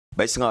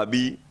basinga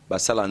babi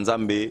basala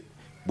Nzambe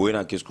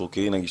boyena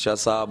escroquerie na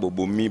Kinshasa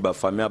bobomi ba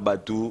famille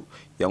batu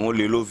yango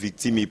lelo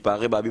victime il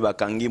paraît babi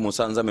bakangi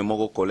mosa Nzambe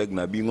moko collègue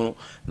na bingo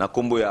na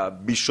kombo ya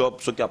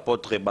bishop soki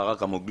apôtre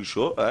Baraka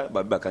Mugusho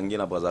babi bakangi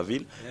na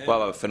Brazzaville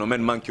kwa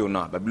phénomène manki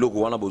ona babi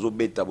loko wana bozo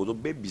beta bozo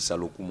bebisa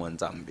lokumu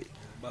Nzambe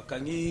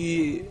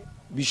bakangi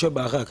bishop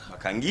Baraka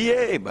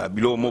bakangi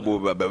babi lo mo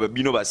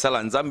bino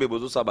basala Nzambe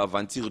bozo sa ba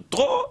aventure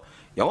trop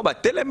yango ba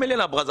telemele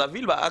na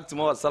Brazzaville ba acte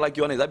mo basala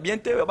ki wana eza bien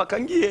te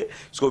bakangi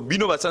parce que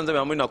bino basala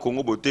Nzambe na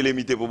Congo bo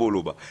telemité po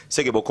boloba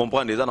c'est que bo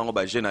comprendre déjà nango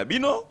ba jeune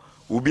bino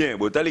ou bien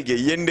bo tali ke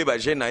yende ba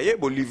jeune ye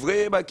bo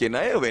livrer ba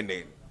kenaye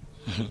wende.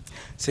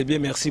 C'est bien,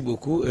 merci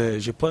beaucoup.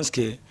 Je pense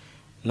que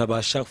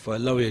à chaque fois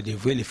là où il y a des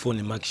vrais les faux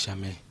ne manquent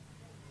jamais.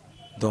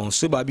 Donc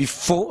ce babi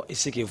faux et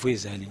c'est que vrai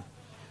zali.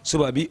 Ce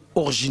babi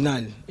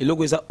original et le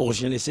gars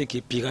original c'est que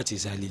pirate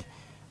zali.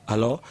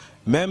 Alors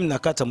même na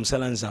kata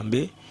musala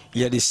Nzambe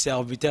il y a des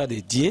serviteurs de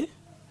Dieu,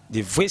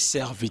 des vrais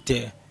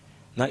serviteurs.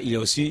 Là, il y a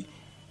aussi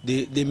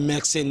des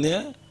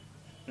mercenaires.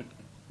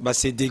 Bah,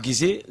 c'est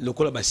déguisé, le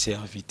col bah,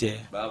 serviteur.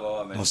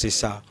 Donc c'est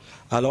ça.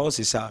 Alors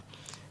c'est ça.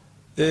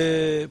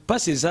 Pas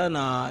ces ça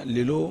na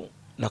lelo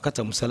na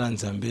kata musala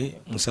Nzambe,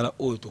 musala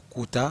oto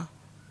kuta,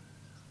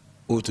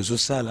 oto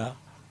zosala,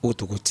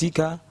 oto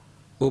kotika,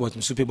 oto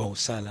musupe ba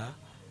osala,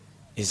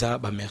 eza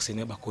ba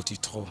mercenaires ba koti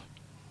trop.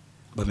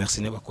 Ba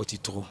mercenaires ba koti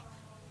trop.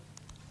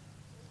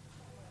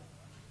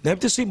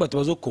 N'importe quoi, tu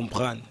vas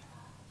comprendre.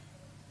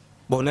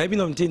 Bon, on a bien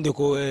entendu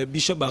que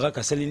Bishop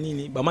Baraka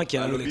Salinini, bama qui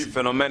a le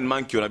phénomène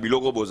manque on a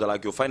biloko bozala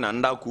ki ofai na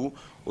ndaku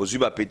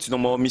ozuba petit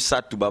no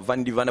misatu ba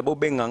vandi vana bo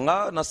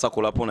benganga na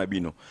sakola pona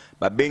bino.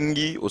 Ba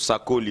bengi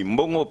osakoli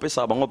mbongo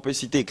pesa bango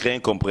pesité créer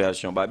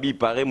incompréhension. Ba bi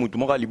paraît mutu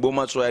moka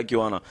liboma so ya ki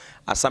wana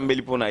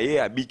asambeli pona ye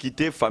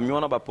abikité famille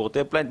wana ba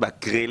porter plainte ba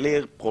créer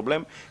les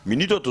problèmes.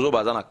 Minute tozo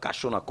baza na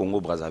cacho na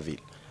Congo Brazzaville.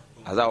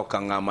 Aza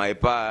Kokangama et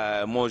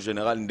pas mon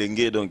général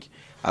Ndenge donc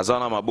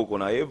azana maboko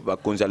na ye ba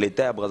konza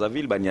l'état ya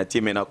Brazzaville ba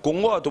niatie mais na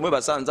Congo atombe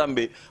ba sa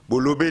Nzambe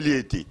bolobeli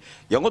ete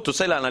yango to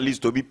sala analyse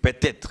to bi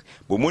peut-être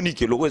bo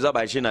monique loko eza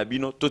ba jeune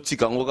abino to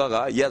tika ngo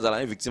kaka ya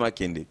zala victime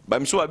akende ba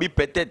miso ba bi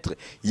peut-être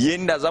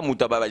yenda za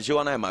muta ba je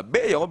wana ya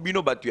mabe yango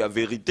bino batu ya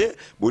vérité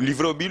bo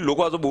livrer bi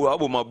loko azo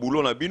bo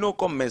mabulo na bino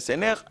comme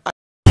mercenaire.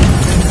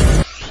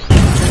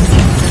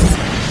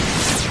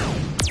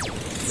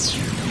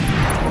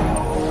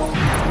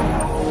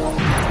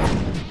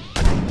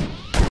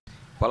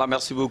 Voilà,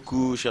 merci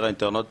beaucoup, chers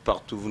internautes,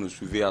 partout vous nous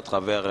suivez à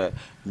travers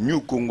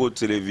New Congo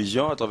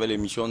Télévision, à travers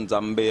l'émission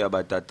Nzambe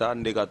Abatata,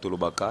 Ndega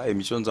Tolobaka,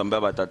 émission Nzambe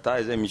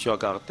Abatata, les émissions à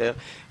caractère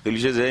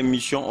religieux, les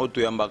émissions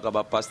Otoyambaka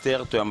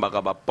Pasteur,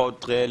 Toyambaka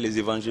Apôtre, les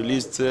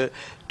évangélistes,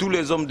 tous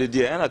les hommes de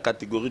Dieu, la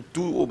catégorie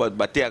tout au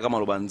Baté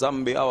Agamaloba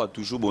Nzambe, Awa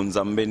toujours bon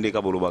Nzambe,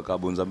 Ndega Bolobaka,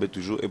 bon Nzambe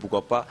toujours, et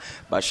pourquoi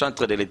pas,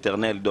 chantre de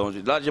l'éternel. Donc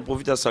là, je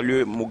profite à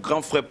saluer mon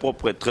grand frère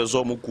propre,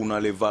 trésor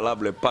Mukuna, les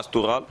valables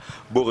pastoral,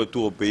 beau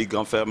retour au pays,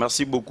 grand frère.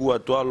 Merci beaucoup à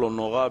toi,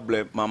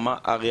 l'honorable maman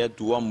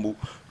Ariette Ouambou,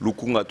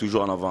 Lukunga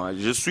toujours en avant.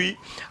 Je suis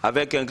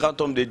avec un grand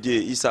homme de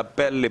Dieu, il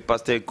s'appelle le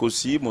pasteur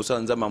Kossi, Moussa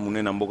Nzama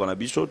Mouné Namboka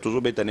Nabiso,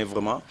 toujours bétané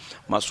vraiment.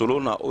 Ma solo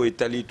na o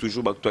Italie,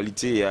 toujours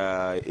d'actualité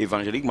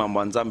évangélique,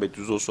 Mambo Nzambe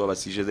toujours soit la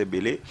sujet de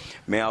Belé.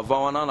 Mais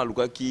avant, on a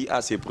Luka qui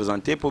a se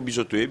présenté pour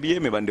Bisoto Ebie,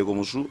 mais Bande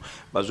Komouchou,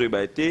 Bazo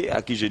Ebaete,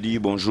 à qui je dis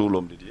bonjour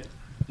l'homme de Dieu.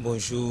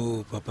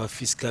 Bonjour, papa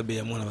fils Kabe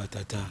ya mwana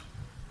batata.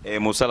 Et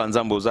Moussa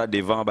Nzambe oza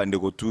devant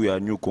Bandeko tout ya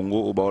New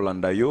Congo au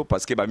Baolanda yo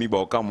parce que bami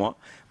baoka moi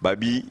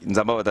babi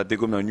Nzamba batate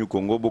comme na New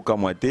Congo boka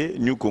moi te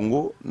New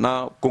Congo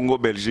na Congo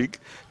Belgique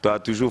toi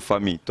toujours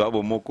famille toi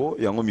bomoko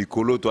yango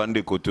mikolo toi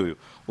ande koto yo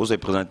on se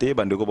présenter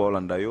Bandeko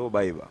Baolanda yo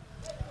baïba.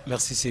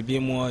 Merci, c'est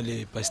bien moi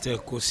le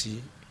pasteur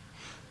Kossi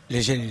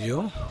les jeunes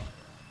lions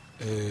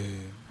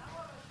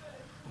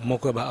mon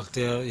quoi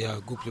acteur il y a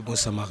groupe le Bon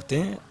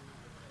Samaritain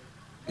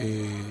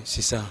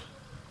c'est ça.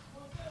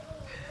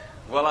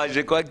 Voilà, je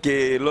crois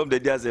que l'homme de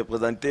Dieu s'est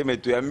présenté, mais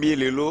tu as mis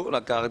le lot, le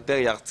caractère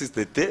et artiste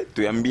était,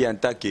 tu as mis en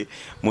tant que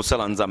Moussa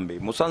Nzambe.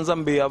 Moussa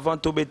Nzambe, avant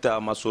tout bêta,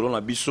 ma solo na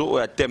biso,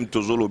 il y a thème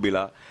tozolo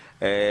bela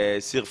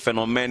sur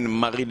phénomène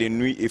mari de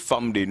nuit et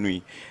femme de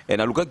nuit. Et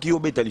na luka ki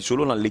obeta li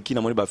solo na leki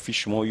na moni ba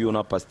fiche mo yo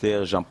na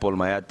pasteur Jean-Paul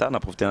Mayata, na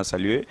profité à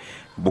saluer,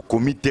 bo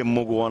comité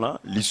moko wana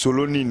li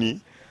solo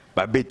nini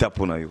ba beta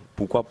pona yo.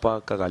 Pourquoi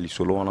pas kaka li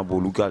solo wana bo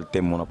luka le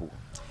thème mona pour.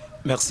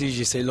 Merci,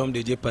 je suis l'homme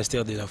de Dieu,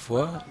 pasteur de la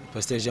foi,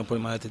 pasteur Jean-Paul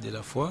Mayata de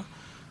la foi.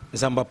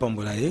 Nzamba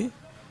Pambolaye,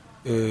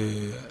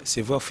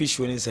 c'est voir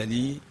fiche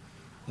Zali,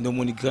 dans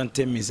mon grand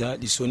thème,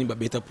 les soni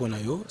babeta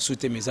ponayo, sous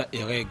thème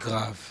erreur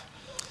grave.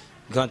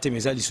 Grand thème,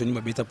 les soni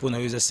babeta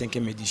ponayo,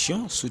 5e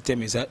édition, sous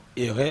thème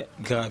erreur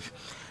grave.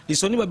 Les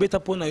soni babeta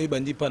ponayo,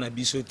 bandi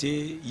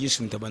panabisote,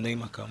 yesu mtabandai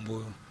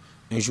makambo.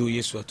 Un jour,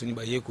 yesu atoni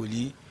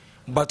bayekoli,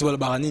 bato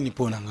balbarani ni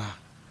ponanga.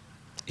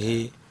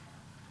 Et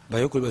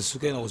bayekoli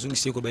basuke na ozungi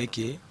seko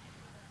bayeke.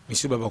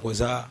 Monsieur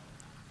Babakoza,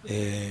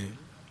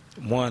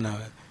 moi,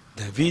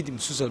 David,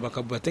 Monsieur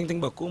Bakabou, Teng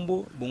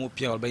Bakombo, bon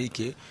Pierre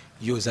Albaïke,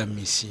 Yosa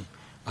Messi.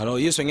 Alors,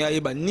 Yosonia,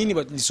 Nini,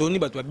 Soni,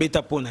 Bata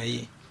Beta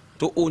Ponaye,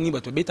 To Oni,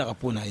 Bata Beta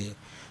Raponaye.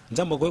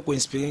 Nzambe ko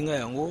inspirer nga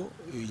yango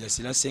il y a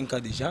cela 5 ans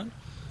déjà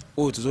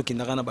o tozo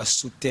kindaka na ba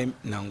sous-thème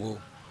nango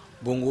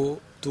bongo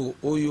to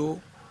oyo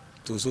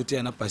tozo te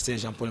na pasteur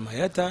Jean-Paul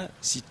Mayata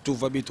si tout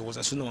va bien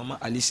toza suna maman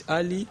Alice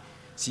Ali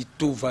si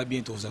tout va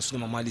bien toza suna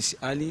maman Alice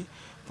Ali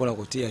pour la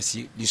côté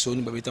si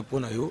lisoni babeta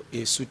pona yo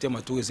et sous-thème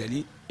à tout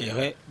ezali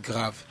erreur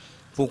grave.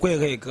 Pourquoi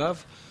erreur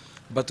grave?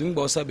 Batumi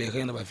ba osa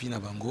erreur na ba vie na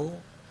bango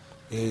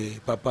et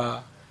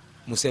papa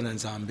Moussa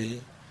Nzambe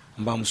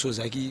mba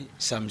musozaki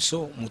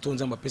Samson muto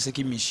Nzambe pesa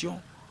ki mission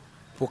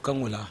pour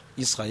kangola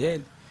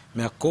Israël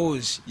mais à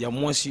cause il y a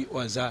moi si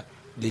oza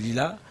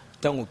Delila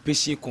tango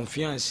pesier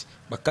confiance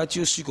bakati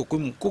aussi ko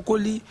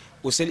kokoli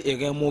au sel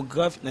erreur mo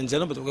grave na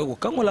nzalo batoko ko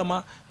kangola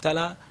ma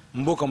tala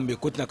mboka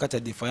mbekoti na kata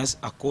défaillance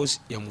à cause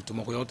ya muto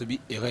moko yo to bi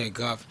erreur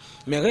grave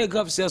mais erreur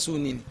grave c'est ça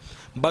nini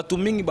batu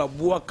mingi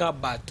babuaka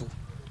batu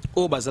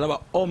o bazala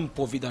ba homme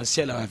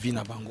providentiel à la vie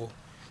na bango.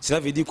 Cela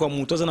veut dire quoi?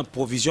 Muto za na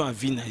provision à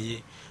vie na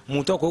ye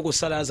muto ko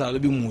sala azala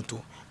lobi muto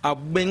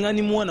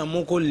abengani mwana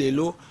moko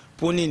lelo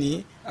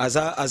ponini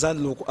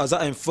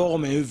aza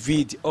informe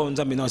vide o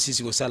Nzambe na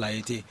sisi ko sala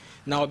été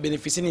na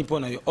bénéficier ni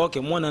pona yo OK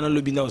mwana na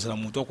lobi nda osala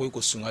muto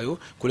ko sunga yo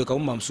koleka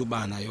mba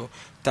msuba na yo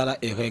tala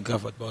erreur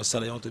grave ba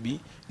sala yo to bi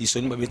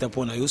lisoni ba beta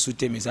pona yo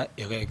souté mesa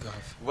erreur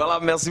grave. Voilà,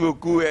 merci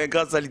beaucoup et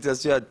grande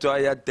salutation à toi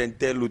ya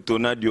Tintel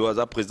Lutona du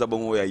Oza président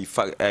bongo ya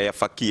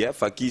Faki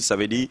Faki ça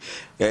veut dire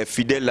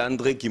fidèle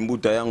André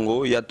Kimbuta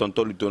yango ya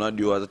tonton Lutona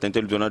du Oza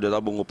Tintel Lutona de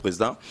la bongo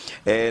président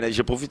et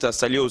je profite à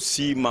saluer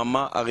aussi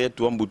maman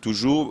Ariette Wambu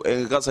toujours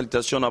et grande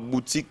salutation à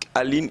boutique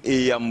Aline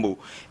et Yambo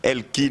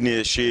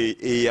Elkine chez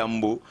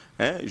Eyambo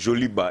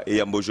Joliba et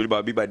Yambo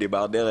Joliba biba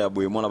débarder et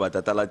aboyement na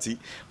batata lati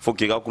faut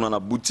que kuna na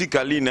boutique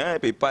Aline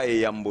et pas et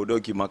Yambo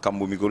donc qui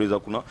makambo mikolo za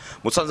kuna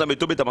mosanza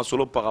metobe ta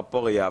masolo par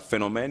rapport à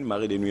phénomène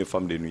mari de nuit et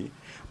femme de nuit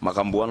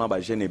makambo wana ba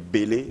jeune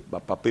belé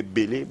ba papa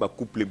belé ba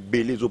couple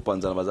belé zo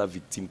panza baza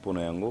victime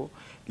pona yango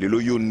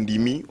lelo yo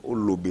ndimi o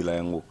lobela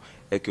yango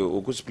et que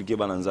on peut expliquer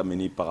bananza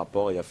meni par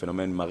rapport à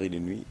phénomène mari de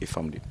nuit et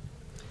femme de nuit.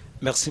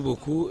 Merci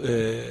beaucoup.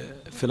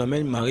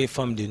 Phénomène mari et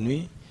femme de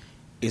nuit,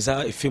 et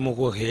ça effet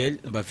moko réel,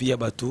 ba vie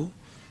bateau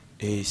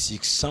et si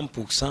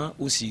 100%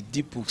 ou si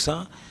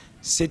 10%,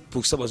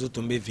 7% bazo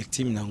tomber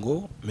victime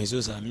nango, mais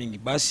aux amis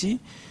basi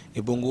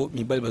et bongo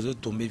mibal bazo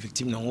tomber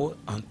victime nango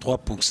en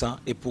 3%.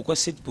 Et pourquoi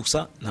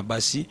 7% na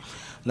basi?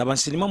 Na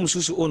banselement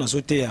mususu on a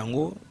sauté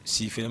yango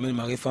si phénomène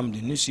mari et femme de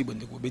nuit si bon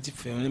de beti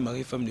phénomène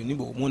mari et femme de nuit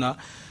bon mona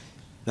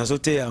na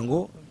sauté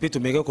yango peut to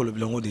mega ko le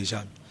blanco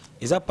déjà.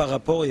 Et ça par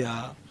rapport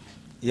ya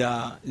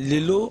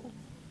lelo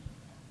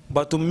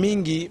bato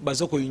mingi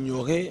bazoko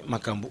ignorer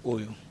makambo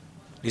oyo.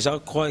 Les gens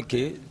croient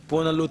que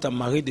pour l'autre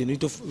mari de nuit,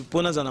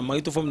 pour un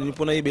mari de femme de nuit,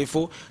 pour un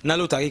faux, na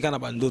l'autre arrive na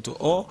bandoto.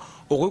 Or,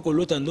 au que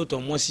l'autre andoto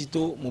moi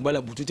sitôt mobile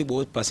boutique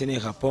pour passer un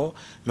rapport,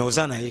 mais aux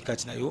ana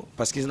katina yo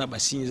parce qu'ils ont pas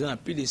signé, ils ont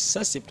plus de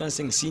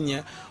 175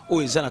 signes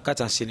ou ils ont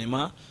 4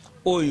 enseignements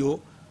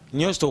oyo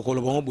nyos to ko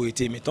lobongo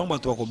boité mais tant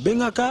bato ko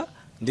bengaka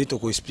ndeto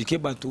ko expliquer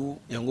bato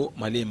yango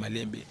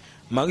malembe.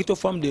 Mari to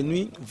femme de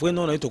nuit,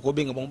 vraiment, on a été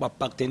un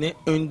partenaire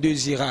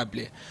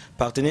indésirable.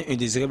 Partenaire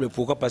indésirable,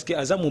 pourquoi? Parce que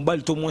Aza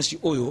Moubal, tout le monde, si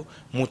Oyo,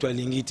 Moto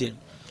Lingité.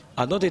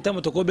 En d'autres termes,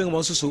 on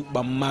a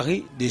un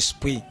mari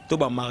d'esprit,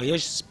 un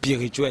mariage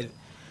spirituel.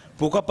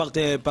 Pourquoi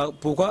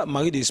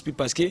mari d'esprit?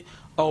 Parce que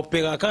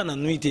opéraka na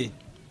nuit,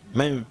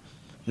 même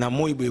na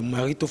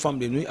mari to femme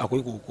de nuit, à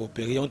quoi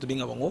coopérer, on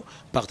a un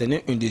partenaire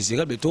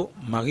indésirable, tout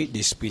mari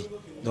d'esprit.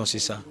 Donc c'est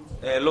ça.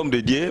 L'homme de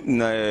Dieu,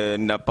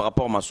 par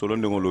rapport à ma solo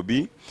de mon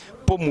lobby,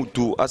 pour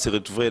Moutou à se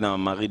retrouver dans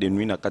mari de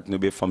nuit, dans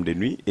 4 femmes de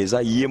nuit, et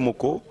ça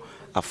yemoko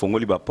à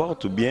fongoli ba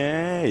porte ou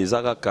bien et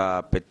ça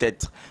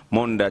peut-être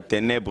monde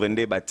ténèbres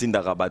ndé batinda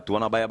rabatu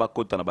on a ba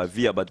kota na ba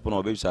vie abatu pour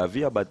na sa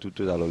vie abatu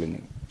tout à l'heure.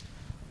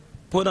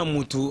 Pour na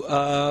Moutou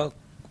à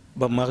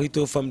ba mari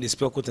to femme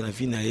d'esprit kota na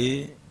vie na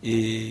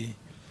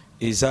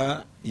et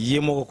ça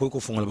yemoko ko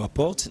fongoli ba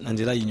porte na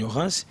de la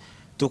ignorance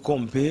to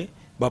compé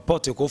ba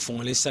porte ko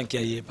fongoli sans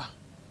qu'il y ait pas.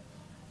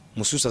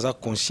 Monsieur ça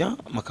conscient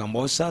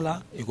makambo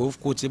sala et que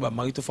côté ba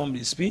mari to femme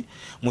d'esprit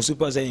monsieur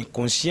pas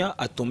inconscient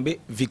à tomber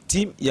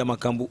victime ya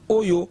makambo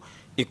oyo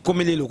et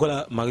comme les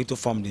lokola mari to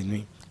femme de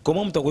nuit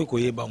comment mtako ko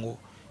yebango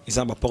ils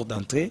ont ba porte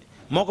d'entrée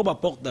moko ba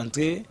porte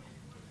d'entrée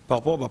par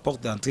rapport ba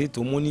porte d'entrée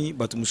to moni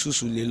ba to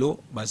mususu lelo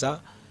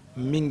baza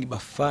mingi ba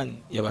fan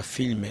ya ba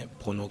film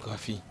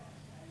pornographie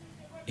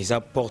ils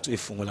apportent et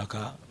font la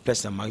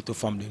place na mari to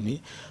femme de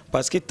nuit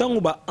parce que tant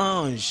ba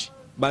ange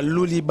ba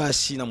loli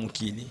basi na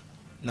mukili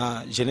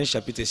na Genèse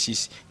chapitre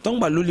 6 tant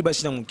ba loli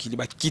basi na mukili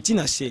ba kiti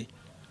na se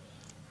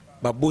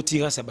ba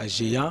botira sa ba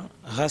géant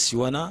race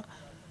wana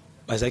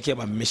bazaki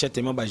ba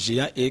méchantement ba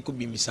géant et ko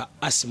bimisa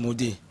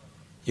Asmodée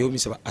et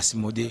bimisa ba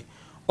Asmodée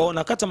on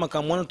a kata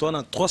makamwana to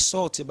na 3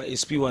 sortes ba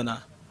esprit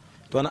wana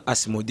to na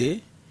Asmodée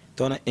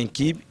to na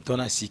Inkib to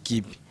na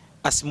Sikib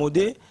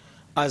Asmodée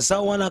aza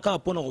wana ka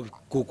pona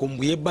ko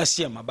kombuye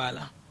basi ya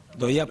mabala.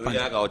 Donc il y a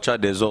pas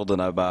des ordres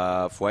dans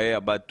le foyer à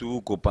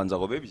Batou, Kopanza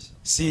Robébis.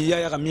 Si il y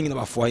a mingi dans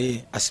le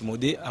foyer à ce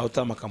modèle, à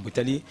autant ma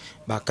campitali,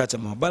 bah quatre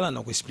mabala,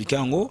 on explique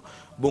en gros,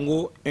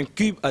 bongo un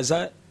cube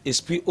aza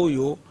esprit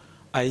oyo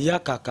aya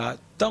kaka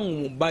tant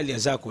mobali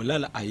azako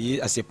là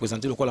à se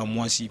présenter le quoi la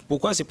moisi.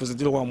 Pourquoi se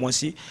présenter le quoi la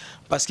moisi?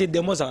 Parce que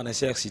des mots à la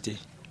cité.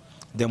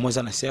 Des mots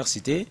à la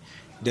cité,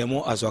 des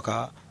mots à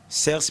Zoaka,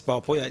 certes par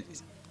rapport à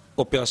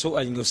l'opération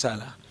à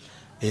l'Ingosala.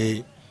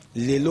 Et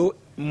les lots,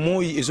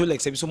 moi, ils ont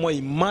l'exception, moi,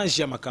 ils mangent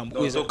à ma camp.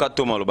 Donc, quand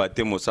on a le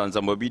baptême,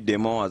 Nzambe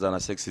démon à la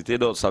sexité,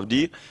 donc ça veut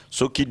dire,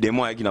 ceux qui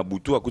démon avec na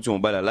boutou, à côté de mon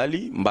bal à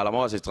l'ali, mbalama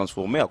va se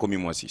transformer à comme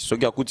moi si. Ceux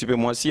qui à côté de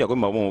moi si, à comme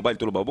mon bal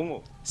tout le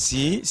babongo.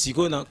 Si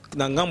quoi,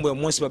 dans gambo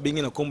moi, c'est pas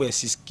bien, na combo ya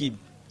 6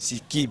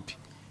 kib.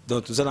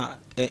 Donc, tout ça,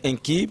 un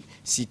kib,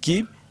 6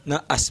 kib,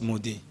 na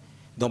asmodé.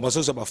 Donc, parce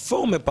que ça va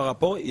former par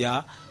rapport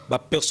à un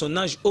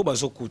personnage au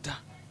bazokuta.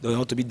 Donc,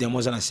 on te dit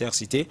démon à la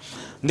cité.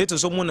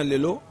 N'est-ce pas mon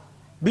lelo?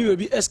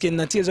 Bibi, est-ce que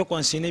nati ezo ko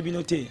enseigner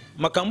binoté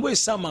makambo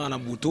esama na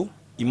buto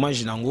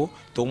image nango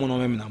to mona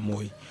même na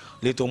moyi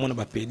le to mona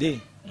ba PD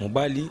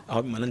mobali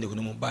abi manande ko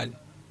mobali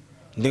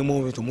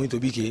ndemo to moyi to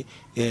bike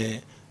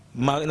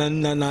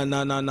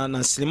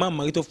na cinéma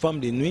mari to femme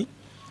de nuit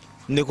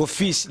ndeko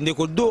fils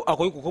ndeko do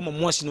akoyi ko koma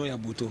mwasi no ya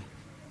buto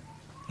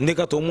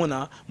ndeka to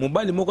mona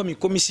mobali moko mi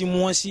komisi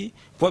mwasi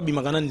po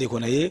bimaka na ndeko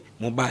na ye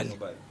mobali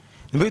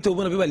mbeto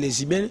bona pe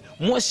lesbienne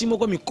mwasi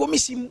moko mi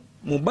komisi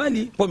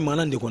mobali po bimaka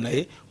na ndeko na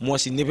ye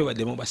mwasi ne pe ba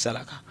demo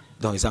basalaka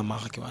donc ça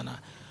marque wana.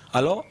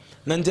 Alors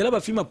nanzela ba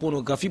film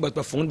pornographie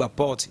ba fonde ba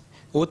porte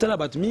otala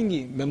bat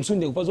mingi même so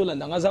ndeko pazo la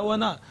ndanga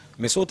wana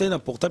mais so otala na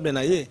portable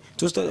na ye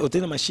to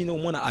otala machine au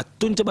mona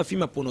atonte ba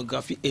film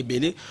pornographie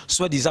ebele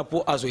soit disant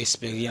pour azo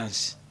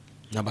expérience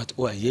na bat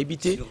o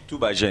ayebité surtout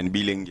ba jeune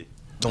bilingue.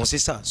 Donc c'est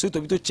ça, si tu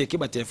as checké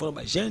le téléphone,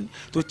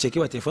 tu as checké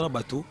le téléphone,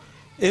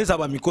 et ça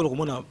va micro comme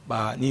on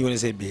a ni on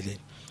les belé.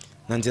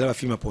 Nandela va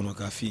film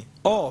pornographie.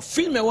 Oh,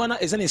 film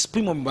wana est un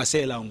esprit mon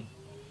basé là.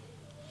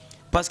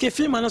 Parce que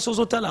film ana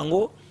sozo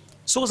talango,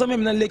 sozo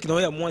même na lek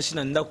na ya moi si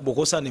nanda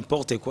boko ça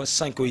n'importe quoi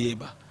sans que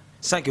yeba.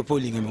 Sans que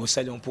Pauline mais au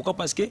salon. Pourquoi?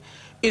 Parce que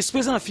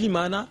esprit dans film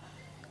ana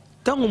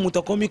tant on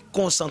muta comme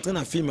concentré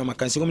dans film ma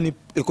cancer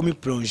comme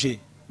plonger.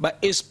 Ba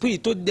esprit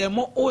to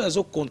démon o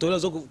yazo contrôler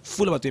yazo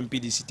fula bato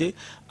impudicité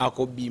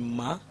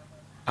akobima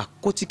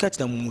akotikati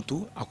na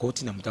mutu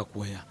akoti na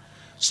mutakwaya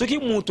soki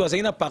mutu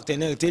azali na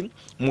partenaire te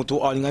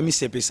mutu alingami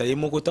sepesa ye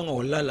moko tanga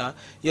olala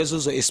yazo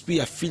zo esprit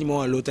ya film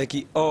o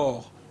lotaki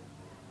or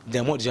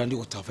démon déjà ndi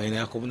ko travailler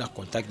na ko na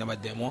contact na ba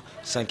démon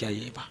sans qu'il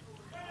yeba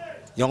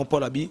yango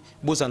pour la bi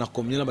boza na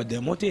communion na ba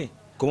démon te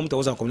comment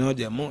mutakoza na communion na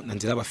démon na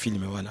ndila ba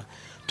film wana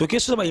to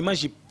keso ba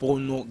image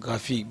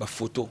pornographique ba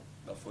photo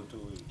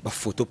ba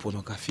photo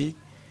pornographie.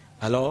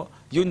 Alors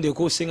yo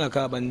ndeko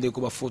sengaka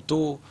bandeko ba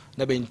photo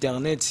na ba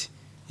internet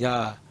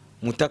ya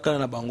mutaka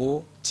na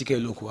bango tika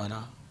eloko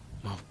wana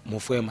mon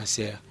frère ma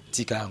sœur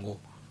tika yango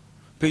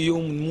pe yo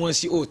moi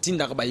si o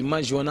tinda ba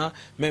image wana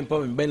même pas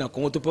même na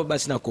Congo to pas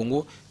basi na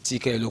Congo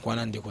tika eloko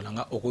wana ndeko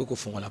nanga okoyi ko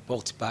funga la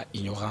porte par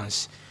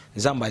ignorance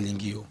Nzambe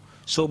alingi yo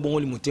so bongo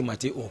li motema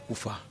te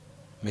okufa.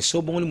 Mais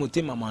so bon le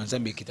monter maman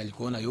Nzambe kitali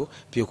ko na yo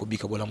puis ko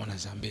bika bola mona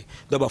Nzambe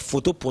donc ba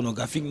photo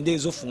pornographique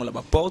ndezo fonga la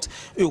ba porte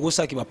et ko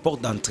ça qui ba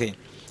porte d'entrée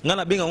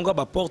ngana benga nga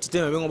ba porte te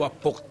benga ba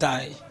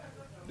portail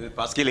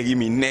parce que les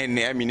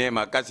minene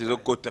makasi zo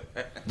côté.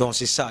 Donc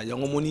c'est ça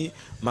yango moni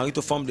mari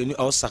to femme de nuit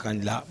au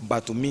sakandila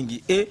bato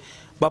mingi et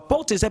ba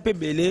porte ça peut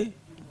belé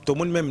tout le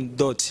monde même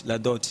dot la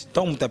dot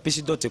tant on tape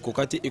si dot ko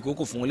kati et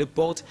ko fonga les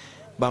portes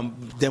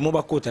des mots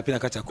bako tapé na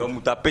kata ko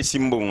donc tapé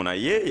simbo na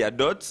ye ya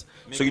dot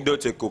ceux qui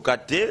dot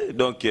kokaté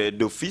donc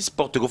d'office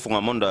porte ko fond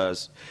un monde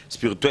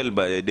spirituel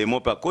des mots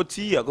pas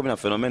koti a comme un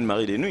phénomène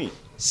mari de nuit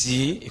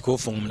si et ko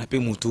fond la pe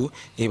mutu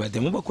et des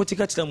mots bako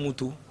tikati la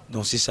mutu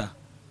donc c'est ça.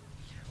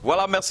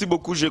 Voilà, merci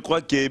beaucoup. Je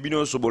crois que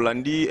Bino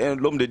Sobolandi,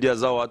 l'homme de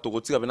Diazawa,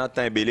 Toroti, avait un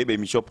temps belé,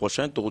 émission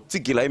prochaine,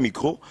 Toroti qui a un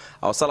micro.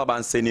 Alors ça, là,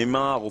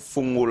 enseignement, au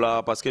fond,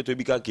 là, parce que tu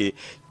dis que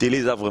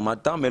télé a vraiment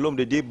temps, mais l'homme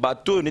de Dieu,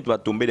 bateau, n'est pas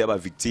tombé dans la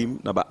victime,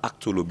 dans la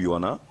acte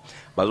lobiwana.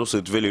 Bazo se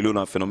trouve le dans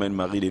le phénomène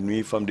mari de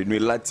nuit, femme de nuit,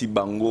 lati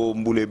bango,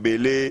 mboule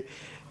belé.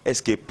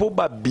 Est-ce que pour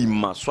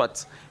Bima,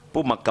 soit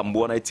pour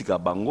Makambouana et Tika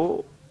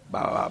bango,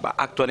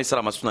 actuellement ça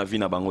la masuna vie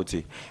na bangote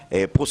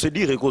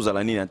procédure cause à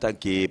l'année en tant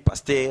que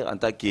pasteur en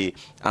tant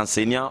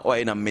qu'enseignant ou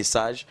un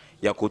message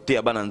il y a côté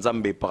à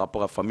Nzambe par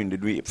rapport à femme de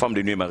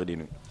nuit mari de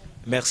nuit.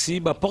 Merci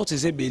ba porte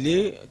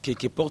zebelé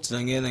que porte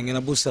na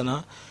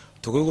bosana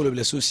to ko le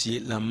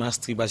associer la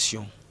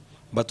masturbation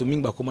bato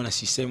mingi ba koma na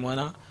système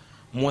wana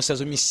moi ça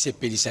zo mi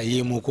sepelisa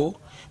ye moko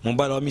mon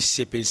balo mi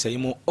sepelisa ye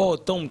mo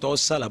autant to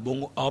sala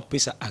bongo a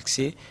pesa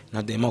accès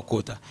na dema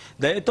kota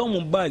d'ailleurs ton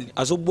mon bal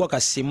azo bois ka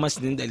semence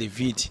dans les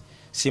vides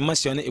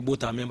semence yana e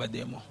bota même ba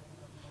demo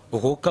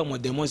oko ka mo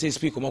demo c'est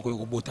explique comment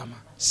ko bota ma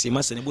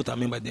semence ne bota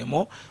même ba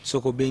demo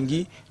soko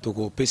bengi to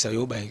ko pesa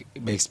yo ba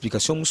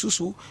explication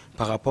mususu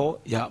par rapport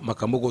ya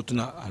makambo ko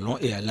tuna à long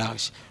et à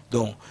large.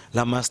 Donc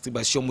la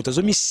masturbation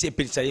mutazo mi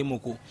sepelisa ye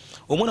moko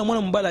au mona mona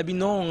mbala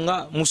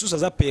binonga mususu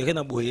za pere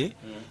na boye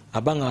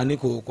abanga ne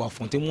ko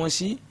affronter moi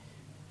si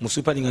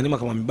mususu pa lingani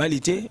makama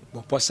mibalite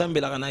bon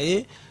poisambela na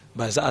ye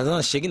baza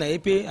azana sheki na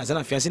yepe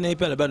azana fiancé na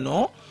yepe là-bas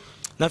non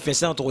na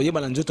fiancé na to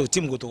yeba na nzoto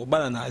tim ko to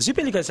bala na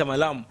zipelika sa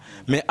malamu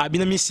mais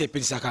abina mi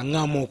sepelisa ka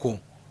ngamoko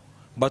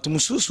bato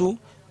mususu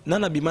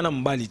nana bimana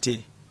mbali te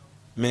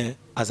mais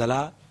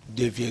azala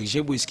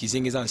diverger bo excusez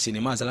les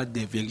enseignements azala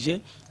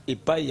diverger et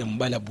pas ya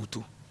mbala butu.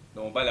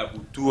 Donc mbala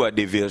butu a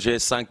diverger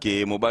sans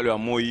que mobile a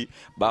moi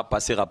ba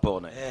passer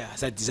rapport na.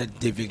 Ça déjà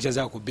diverger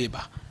ça ko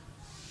beba.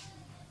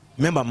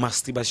 Même la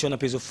masturbation, on a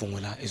besoin de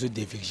faire là, et de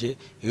diverger,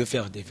 et de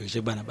faire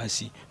diverger,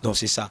 donc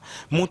c'est ça.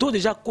 Mon tour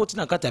déjà, côté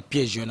dans le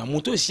piège,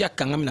 mon tour ici à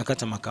Kangami, dans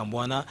le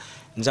Makambouana,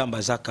 Nzambe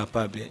est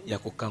capable, il y a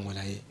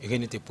Kokangama, rien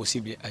n'était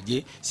possible à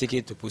dire, ce qui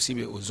est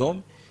possible aux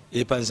hommes,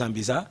 et pas Nzambe,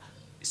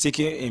 ce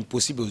qui est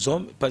impossible aux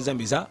hommes, pas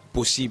Nzambe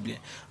possible.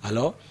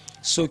 Alors,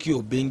 ceux qui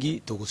ont bengi,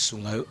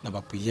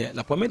 la prière.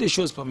 La première des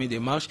choses, la première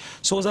démarche,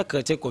 sont les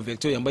chrétiens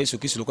convertis, il y a ceux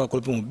qui sont le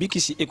pour mon bic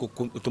ici, et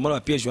comment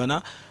la piège,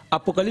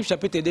 Apocalypse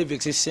chapitre 2,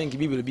 verset 5,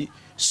 Bible dit,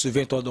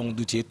 souviens-toi donc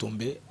d'où tu es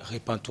tombé,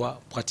 répands-toi,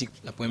 pratique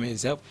la première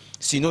herbe.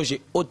 Sinon,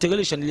 j'ai ôté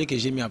les chandeliers que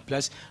j'ai mis en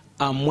place,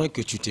 à moins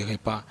que tu te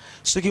répands.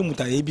 Ceux qui m'ont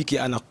dit que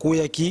ana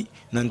koyaki,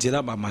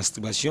 nandela ba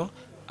masturbation,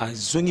 a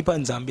zongi pa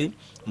Nzambe,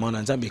 mon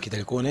Nzambe qui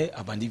te connaît,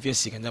 a bandi vient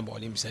si quand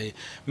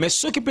mais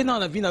ceux qui peuvent dans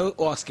la vie na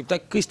o accepter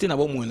Christ na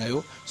bon moyen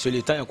yo, c'est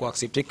le temps ya ko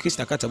accepter Christ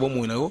na kata bon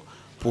moyen yo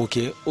pour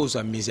que aux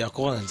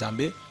miséricorde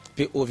Nzambe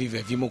peut vivre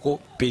vie moko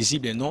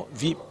paisible non,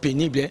 vie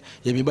pénible,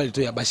 ya mibali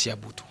to ya basi ya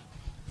butu.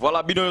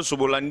 Voilà, bino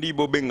sobolandi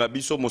bobenga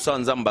biso Moussa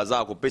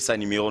Nzambaza ko pesa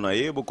numéro na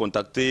ye, bo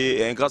contacter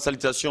et un grand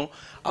salutation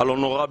à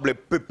l'honorable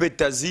Pepe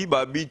Tazi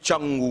babi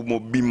Changu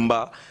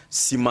Mobimba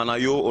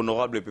Simanayo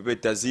honorable Pepe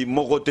Tazi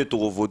morote to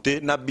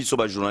voter na biso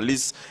ba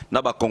journaliste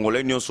na ba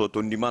congolais nyonso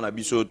tondima na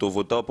biso to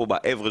voter pour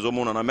ba œuvre zo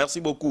monana. Merci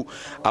beaucoup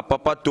à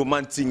papa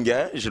Thomas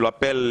Ntinga, je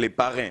l'appelle les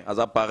parrains,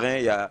 aza parrain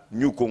il y a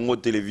New Congo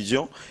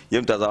télévision,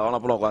 yem tazarana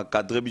pour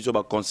encadrer biso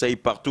ba conseil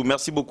partout.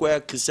 Merci beaucoup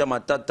à Christian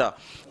Matata,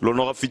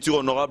 l'honorable futur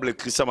honorable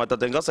Christian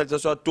Matata.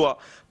 Salutations à toi,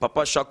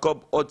 Papa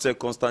Jacob Haute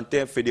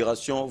Constantin,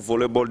 Fédération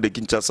Volleyball de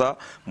Kinshasa,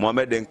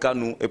 Mohamed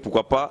Nkanou, et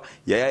pourquoi pas,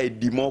 Yaya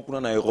Edimon, qui est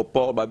dans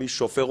l'aéroport, Babi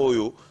chauffeur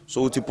Oyo,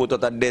 so tu peux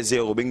t'attendre des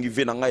heures, Bengi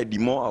Venanga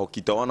Edimon, à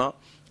Okitawana,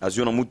 à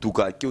Ziona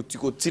Mutuka, qui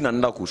est au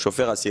Tinandaku,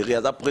 chauffeur à série,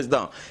 à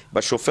président,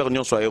 chauffeur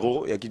Nyon soit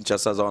héros, et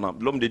Kinshasa,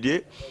 l'homme de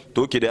Dieu,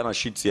 toi qui est dans la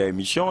chute, c'est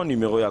émission,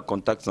 numéro à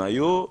contact,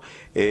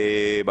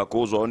 et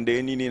Bako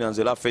Ondeni,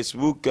 dans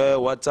Facebook,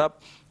 WhatsApp.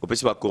 Vous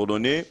pouvez vous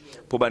coordonner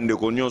pour bande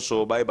cognon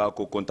sur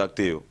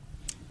contacter.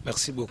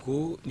 Merci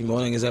beaucoup.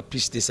 Numéro est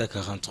plus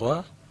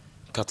 243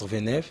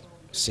 89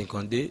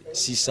 52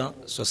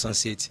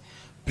 667.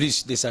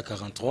 Plus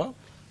 243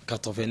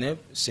 89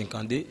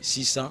 52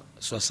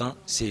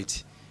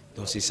 667.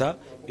 Donc c'est ça.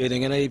 Et il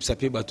y a un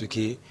peu de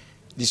qui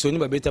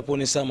disponible pour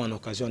une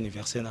occasion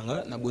anniversaire.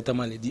 Na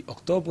botama le 10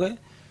 octobre.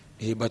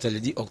 Et le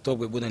 10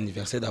 octobre, bon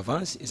anniversaire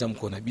d'avance. Ils ont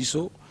un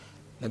biso.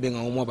 Na benga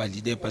au ba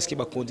leader parce que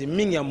ba konte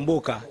mingi ya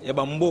mboka ya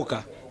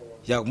mboka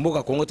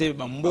Congo te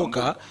ba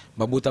mboka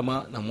ba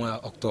botama na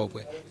mois octobre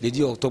le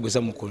 10 octobre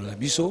ça mokolo na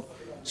biso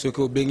ce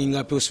que bengi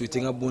nga pe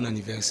souhaiter un bon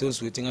anniversaire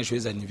souhaiter un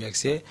joyeux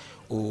anniversaire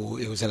au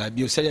et aux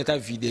alabio ça ta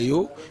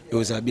vidéo et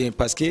aux alabio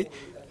parce que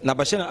na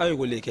ba chaîne ayo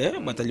koleke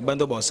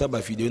matalibando ba sa ba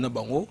vidéo na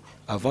bango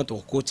avant to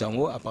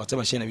kotango à partir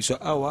ba chaîne na biso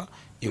awa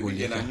et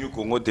koleke na New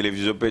Congo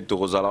télévision pe to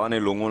rozala wana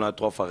longo na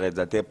 3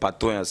 frères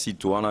patron ya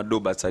site wana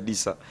do Basali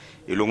ça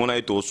et longo na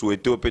to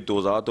souhaiter pe to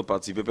rozala to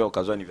participer pe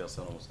occasion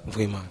anniversaire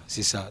vraiment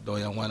c'est ça donc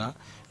voilà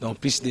donc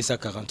plus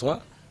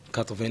 243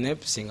 89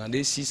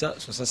 52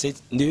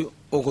 667 de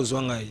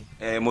Orozwangai.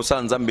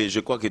 Moussa Nzambe, je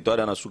crois que toi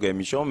dans la sous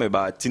émission mais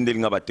ba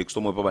tindelinga ba texto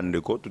mo pa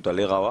bandeko tout à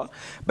l'heure awa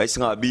ba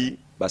isinga bi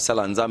ba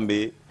sala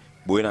Nzambe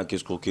boyena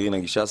escroquerie na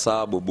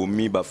Kinshasa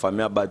bobomi ba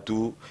famille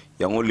batu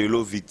yango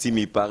lelo victime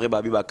il paraît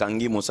babi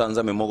bakangi Moussa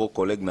Nzambe moko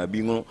collègue na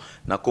bingo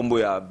na kombo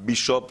ya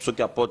bishop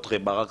soki apôtre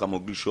Baraka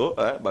Mugusho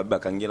babi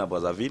bakangi na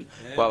Brazzaville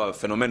kwa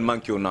phénomène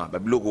manki ona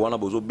babi loko wana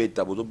bozo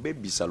beta bozo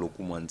bebisa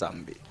lokumu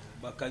Nzambe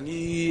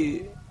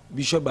bakangi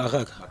bishop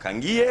Baraka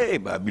bakangi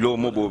babi lo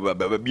mo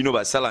bino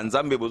basala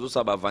Nzambe bozo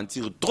sa ba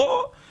aventure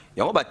trop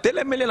yango ba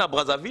telemele na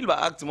Brazzaville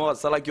ba acte mo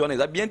basala ki wana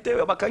eza bien te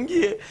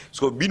bakangi parce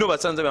que bino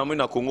basanza ya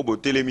na Congo bo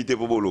telemite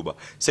po boloba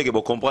c'est que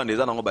bo comprendre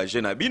eza nango ba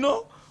jeune na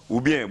bino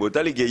ou bien bo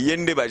tali ke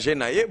yende ba jeune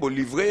na ye bo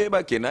livrer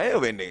ba kenaye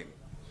vende.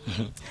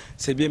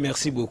 C'est bien,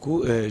 merci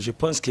beaucoup. Je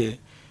pense que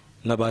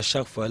là-bas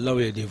chaque fois là où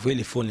il y a des vrais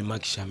les faux ne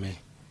manquent jamais.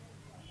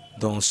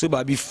 Donc ce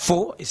babi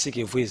faux et c'est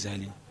que vrai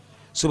zali.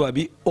 Ce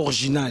babi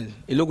original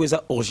et le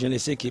gars original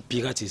c'est que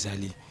pirate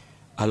zali.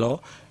 Alors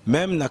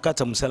même na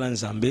kata musala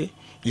Nzambe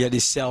il y a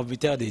des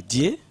serviteurs de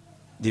Dieu,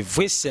 des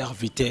vrais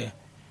serviteurs.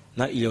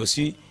 Là, il y a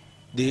aussi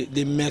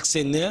des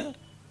mercenaires.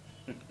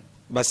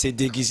 Bah, c'est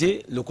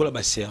déguisé, le col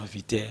bah,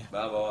 serviteur.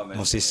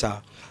 Donc c'est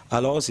ça.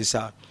 Alors c'est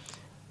ça.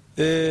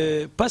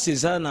 Pas ces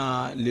ça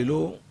na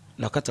lelo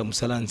na kata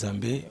musala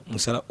Nzambe,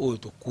 musala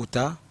oto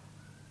kuta,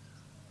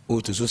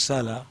 oto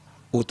zosala,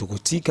 oto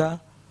kotika,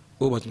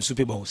 oto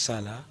batumusupe ba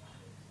osala,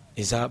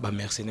 et ça bah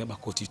mercenaires bah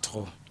koti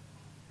trop.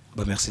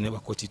 Bah mercenaires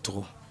bah koti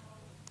trop.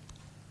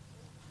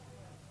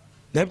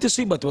 N'importe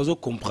qui va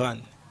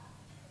comprendre.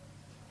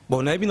 Bon,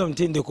 on a bien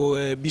entendu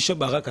que Bishop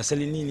Baraka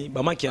Salinini,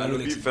 Bamaki a le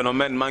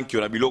phénomène manque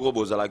on a biloko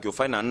bozala ki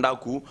ofai na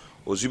ndaku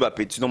ozuba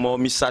petit no mo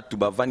misatu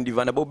ba vandi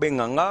vana bo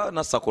benganga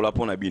na sakola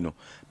pona bino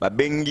ba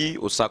bengi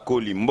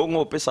osakoli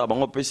mbongo pesa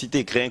bango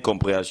pesité créer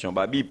incompréhension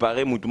ba bi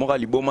pare mutu mo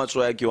liboma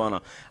so ya ki wana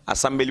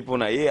asambeli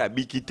pona ye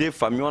abikité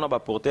famille wana ba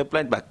porter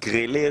plainte ba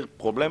créer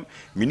problème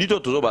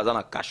minute tozo baza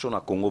na cacho na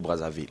Congo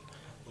Brazzaville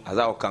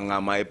aza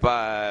Kokangama et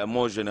pas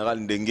mon général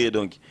Ndenge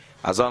donc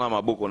azana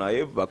maboko na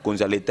ye ba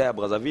konza l'état ya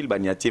Brazzaville ba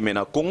niatie mais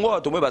na Congo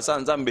atomwe ba sa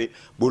Nzambe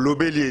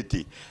bolobeli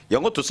ete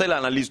yango to sala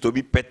analyse to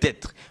bi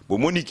peut-être bo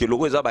monique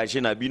loko eza ba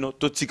jeune abino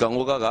to tika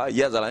ngo kaka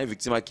ya zala une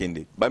victime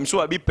akende ba miso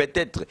ba bi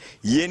peut-être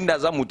yenda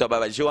za muta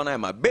ba je wana ya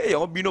mabe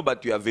yango bino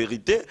batu ya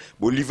vérité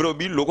bo livrer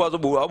bi loko azo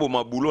bo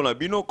mabulo na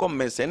bino comme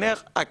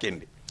mercenaire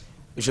akende.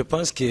 Je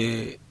pense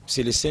que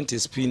c'est le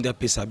Saint-Esprit nda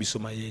pesa biso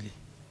mayele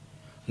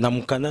na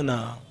mukana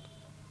na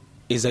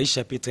Esaïe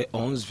chapitre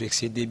 11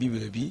 verset 2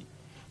 Bible bi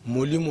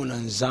molimo na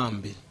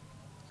Nzambe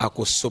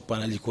akosopa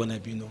na likona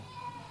bino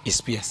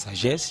esprit ya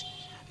sagesse,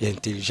 ya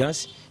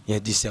intelligence, ya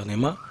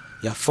discernement,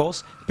 ya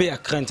force, pe ya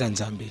crainte ya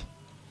Nzambe.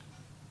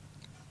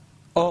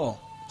 Or,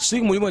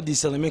 soki molimo ya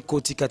discernement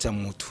koti kati ya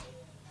mutu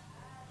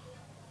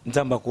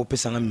Nzambe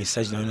akopesa un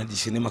message na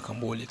discerner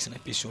makambo olex na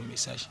pesi un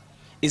message.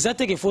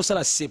 Ezate que faut ça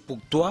là c'est pour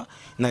toi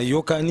na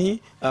yokani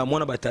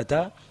mwana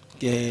batata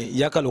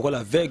yaka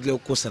lokola aveugle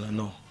ko sala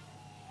non.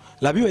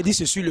 La Bible dit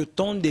ceci, le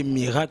temps des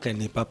miracles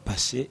n'est pas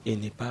passé et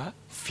n'est pas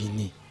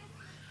fini.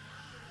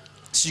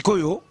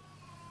 Sikoyo,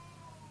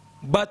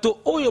 bato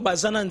oyo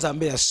bazana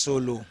Nzambe ya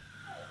solo.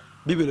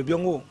 Bible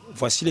biongo,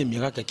 voici les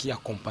miracles qui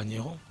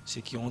accompagneront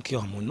ceux qui ont cru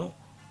en mon nom.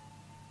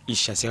 Ils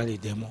chasseront les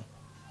démons.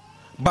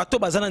 Bato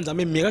bazana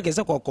Nzambe miracle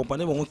ça ko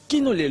accompagner bon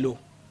kino lelo.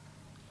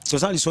 C'est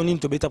ça les sonines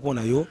to beta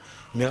pona yo,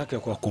 miracle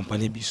ko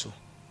accompagner biso.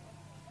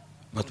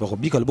 Bato ko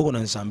bika le boko na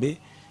Nzambe,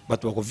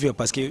 bato ko vivre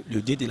parce que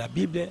le Dieu de la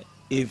Bible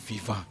est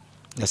vivant.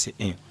 Là c'est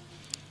 1.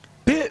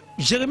 Puis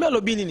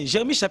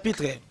Jérémie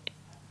chapitre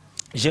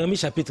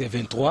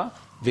 23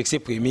 verset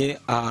 1er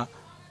à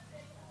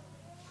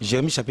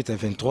Jérémie chapitre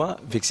 23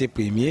 verset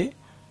 1er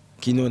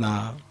qui nous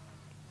na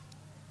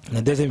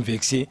deuxième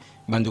verset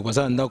bando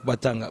kwa nda ko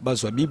batanga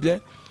bazwa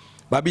Bible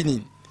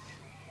babini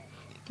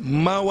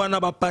Mawa na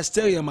ba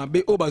pasteur ya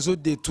mabe o bazo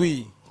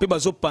détruire pe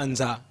bazo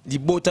panza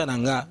libota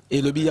nanga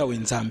elobi ya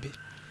Nzambe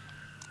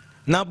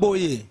na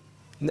boye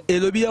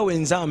elobi ya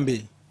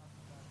Nzambe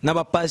na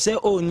ba passer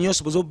o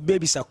nyos bozo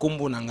bebisa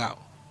kombo nanga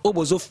o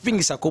bozo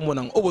fingisa kombo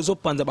nanga o bozo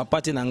panza ba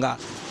pate nanga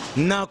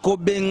na ko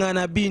benga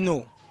na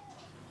bino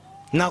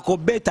na ko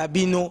beta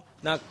bino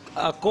na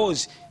a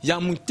cause ya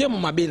mutemo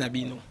mabe na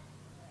bino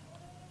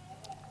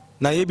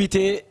na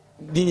yebite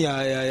dini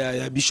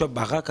ya Bishop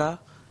Baraka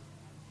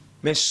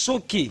mais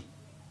soki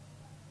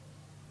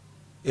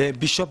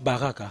Bishop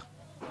Baraka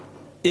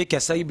et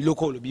kasai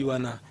biloko lobi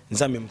wana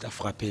Nzambe mta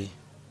frapper.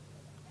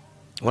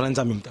 Voilà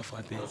Nzambe mta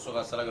frappé.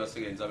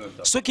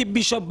 Ce qui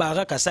Bishop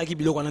Baraka saki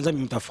biloko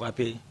Nzambe mta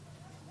frappé.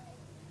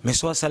 Mais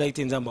soit ça a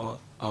été Nzambe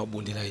a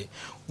bondela.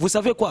 Vous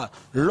savez quoi?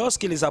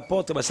 Lorsque les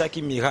apôtres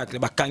basaki miracle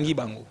ba kangi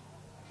bango.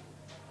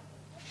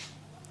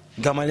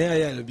 Gamaliel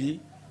ya lobi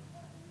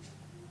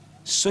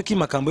ceux qui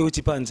makambo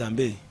uti pa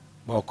Nzambe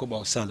ba ko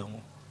ba salongo.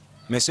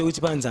 Mais ceux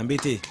uti pa Nzambe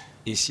te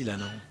ici là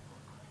non.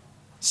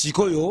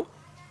 Sikoyo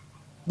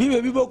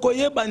bibe biboko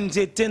yeba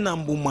nzete na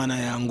mbumana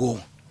yango.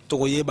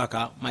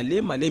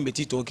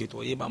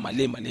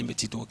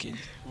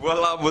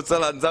 Voilà,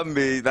 Mosala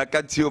Nzambe na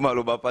kati yo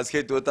maloba parce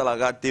que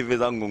totalaka TV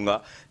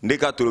zangonga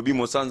ndeka tolobi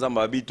Mosala Nzambe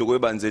abi toko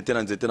banzete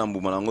na nzete na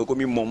mbuma nango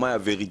komi moment ya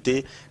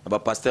vérité na ba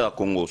pasteur à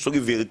Congo. Soki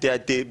vérité a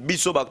été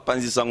biso ba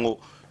panzisa ngo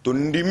to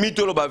ndimi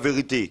to lo ba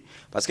vérité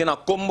parce que na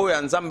kombo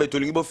ya Nzambe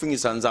tolingi bo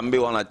fingisa Nzambe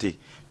wana te.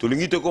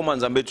 Tolingi to ko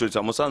Nzambe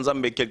tsolisa Mosala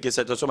Nzambe quelques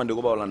situations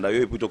mandeko ba Holanda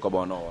yo et puis to ka ba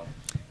wana.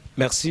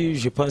 Merci,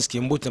 je pense que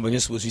mbote na banyo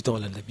so 18 ans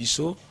Holanda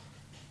biso.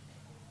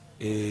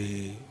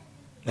 Et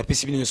na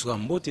pesi bino so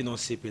mbote non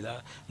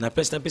sepela na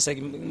pesa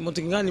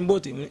monte ngani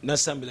mbote na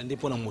sambela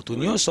ndipo na moto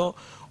nyonso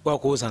kwa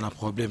cause na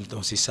problème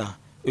donc c'est ça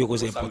e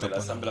cause important.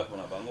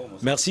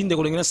 Merci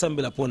ndeko ngina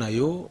sambela pona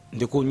yo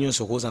ndeko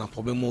nyonso cause na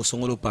problème mo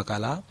songolo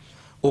pakala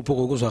au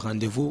pour cause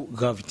rendez-vous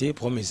gravité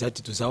problème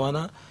ezati to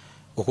zawana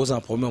au cause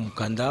na problème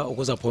mukanda au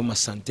cause na problème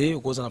santé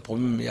au cause na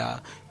problème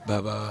ya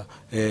ba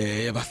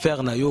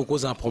faire na yo au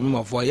cause na problème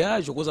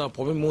voyage au cause na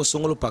problème mo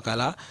songolo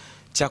pakala.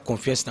 Tu as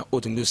confiance dans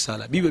autre de ça.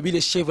 La Bible dit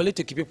les chevaliers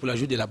t'équipés pour la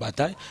joute de la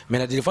bataille, mais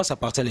la défense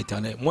appartient à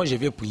l'Éternel. Moi je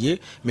vais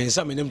prier, mais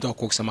ça me donne dans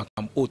quoi que ça m'a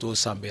comme autre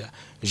sambela.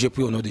 Je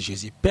prie au nom de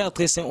Jésus. Père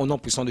très saint, au nom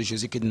puissant de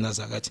Jésus qui est de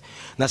Nazareth.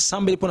 Na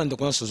sambela pour nous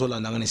connaître ce jour là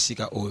dans les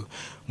sika o.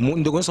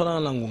 Nous connaissons dans la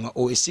langue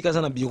o sika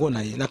za na bureau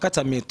na ye, na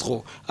kata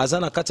métro,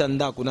 azana kata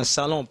ndako, na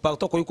salon,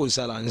 partout quoi que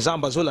ça là,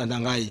 nzamba zola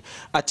ndangai.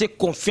 A-t-il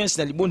confiance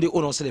dans les bons de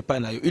hononcer les pas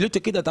na yo. Il est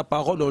écrit dans ta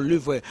parole dans le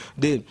livre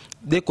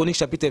de Chroniques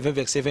chapitre 20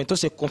 verset 20. Toi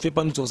c'est confié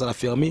pas nous tous à la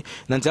fermer.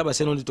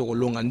 Non du to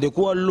longa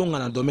ndeko longa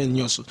na domaine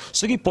nyonso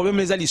ce qui problème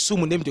les ali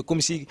sumu ndemte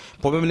comme si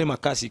problème les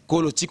makasi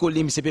kolo tiko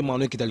lim sepe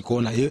mano kitali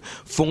kona ye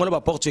fongola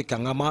ba porte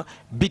kangama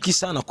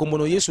bikisa na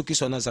komono Yesu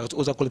Kristo Nazareth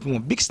oza kolepi mo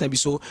bikis na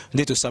biso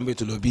ndeto sambe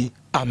to lobi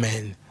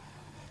amen.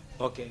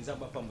 Ok,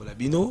 Nzambe pambola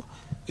bino.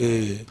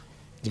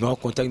 Numéro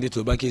contact de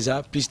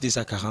Tobakeza plus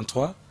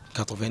 243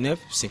 89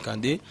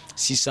 52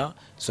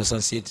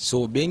 667.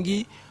 So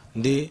bengi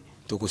de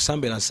toko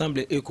sambe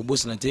l'ensemble et kobo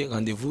santé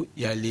rendez-vous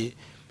il y a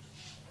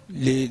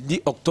le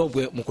 10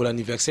 octobre mon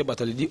anniversaire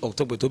le 10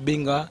 octobre to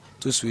benga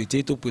to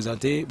souhaiter to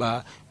présenter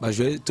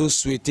to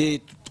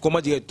souhaiter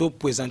comment dire to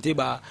présenter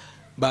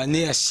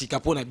né à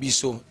Sikapo na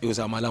biso et aux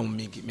amala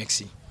mingi.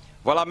 Merci.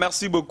 Voilà,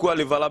 merci beaucoup à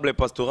les valables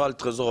pastoral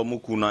Trésor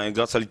Mukuna et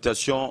grâce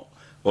salutation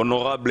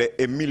honorable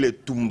Emile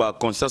Tumba,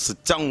 conscience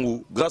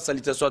Tchangou, grâce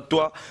salutation à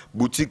toi,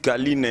 boutique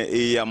Aline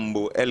et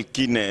Yambo,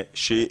 Elkine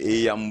chez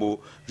Eyambo,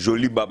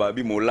 joli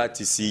bababi,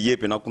 molati si ye,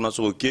 pena kuna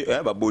soroke,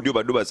 bodio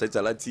bado ba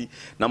saita lati,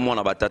 na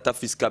mwana batata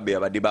fiska be,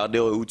 ba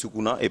débardeur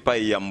utukuna, et pas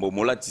Eyambo,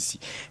 molati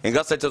si. Et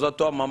grâce salutation à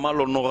toi, maman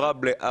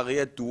l'honorable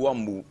Ariette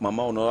Ouambou,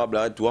 maman honorable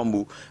Ariette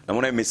Ouambou, na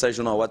mon message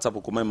dans WhatsApp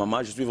pour comment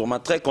maman, je suis vraiment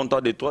très content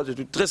de toi, je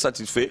suis très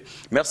satisfait.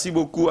 Merci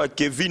beaucoup à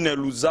Kevin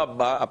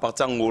Luzaba, à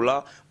partir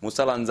d'Angola,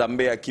 Moussala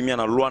Nzambe, à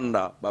Kimiana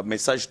Luanda,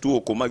 message tout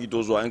au coma qui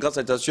tozo. Une grande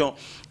salutation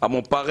à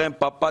mon parrain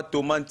Papa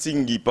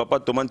Tomantingi,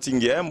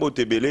 un beau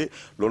tébélé,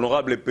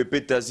 l'honorable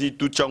Pepe Tazi,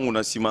 tout Tchangou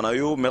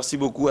Simanayo. Merci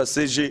beaucoup à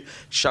CG,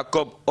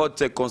 Jacob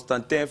Haute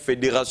Constantin,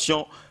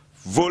 Fédération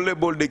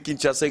Volleyball de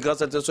Kinshasa,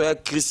 grâce à toi,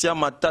 Christian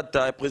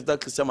Matata, président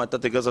Christian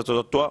Matata, grâce à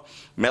toi.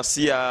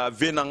 Merci à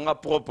Venanga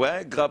propre,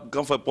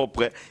 grand frère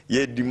propre,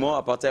 Yé Dumont,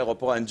 à partir de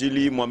l'aéroport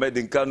Angeli, Mohamed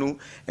Nkanou,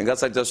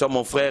 grâce à toi,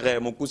 mon frère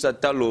Mokusa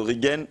Talo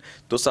Rigen,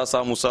 tout ça,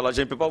 ça, Moussala.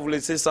 Je ne peux pas vous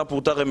laisser ça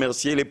pour te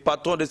remercier. Les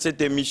patrons de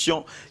cette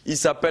émission, il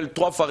s'appelle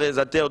Trois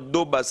Farisateurs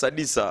d'O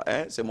Basali, ça,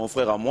 c'est mon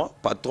frère à moi,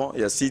 patron,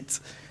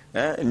 Yacit,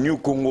 New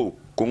Congo.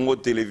 Congo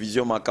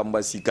Télévision,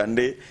 Makamba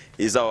Sikande.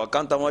 Et ça,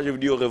 quant à moi, je vous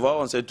dis au revoir.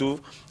 On se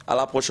retrouve à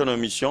la prochaine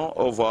émission.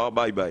 Au revoir.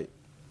 Bye bye.